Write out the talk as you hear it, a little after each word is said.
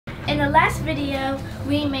the last video,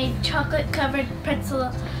 we made chocolate covered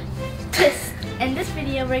pretzel twists. In this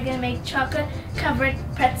video, we're going to make chocolate covered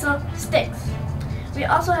pretzel sticks. We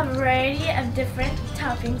also have a variety of different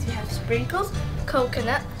toppings. We have sprinkles,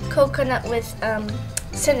 coconut with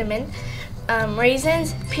cinnamon,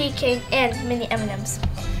 raisins, pecan, and mini M&Ms.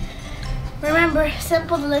 Remember,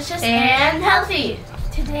 simple, delicious, and healthy.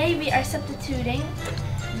 Today we are substituting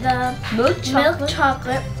the milk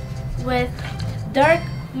chocolate with dark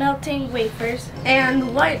melting wafers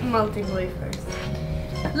and white melting wafers.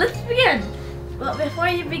 Let's begin. Well, before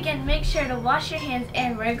you begin, make sure to wash your hands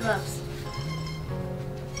and wear gloves.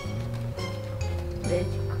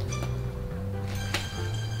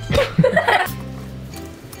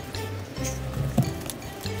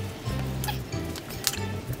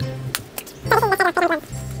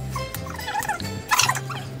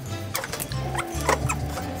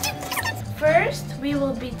 First, we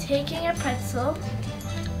will be taking a pretzel,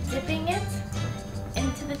 dipping it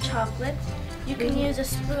into the chocolate. You can use a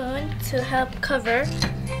spoon to help cover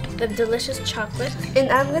the delicious chocolate.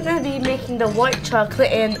 And I'm gonna be making the white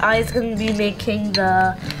chocolate, and I's gonna be making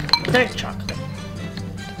the dark chocolate.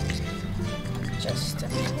 Just a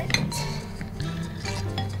minute.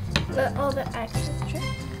 Let all the excess drip.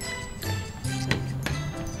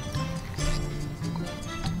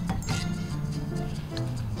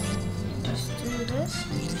 Just do this.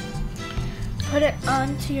 Put it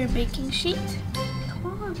onto your baking sheet.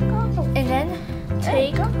 Come on, go. And then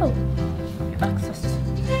take a little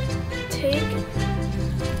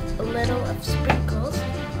of sprinkles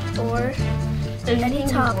or any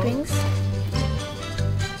toppings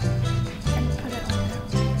and put it on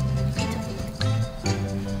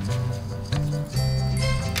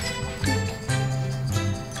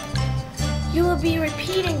there. You will be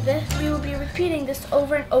repeating this. We will be repeating this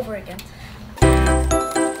over and over again.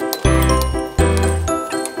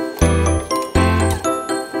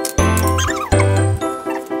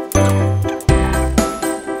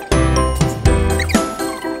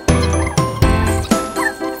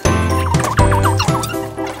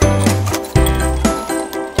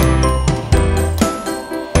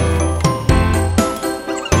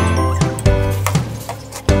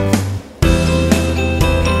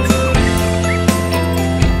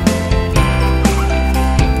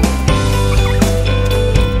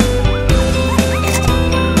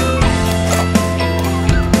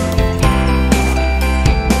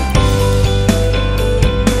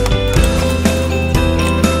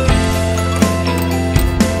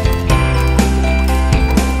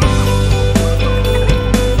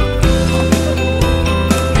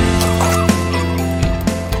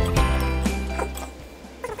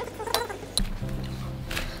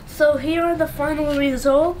 So here are the final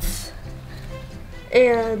results,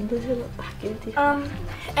 and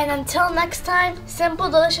until next time,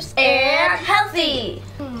 simple, delicious, and healthy.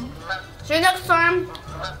 See you next time.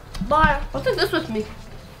 Bye. I'll take this with me.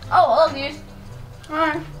 Oh, I love these.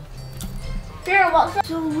 Alright. You're welcome.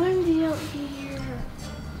 So windy out here.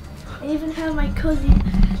 I even have my cozy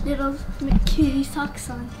little cutie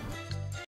socks on.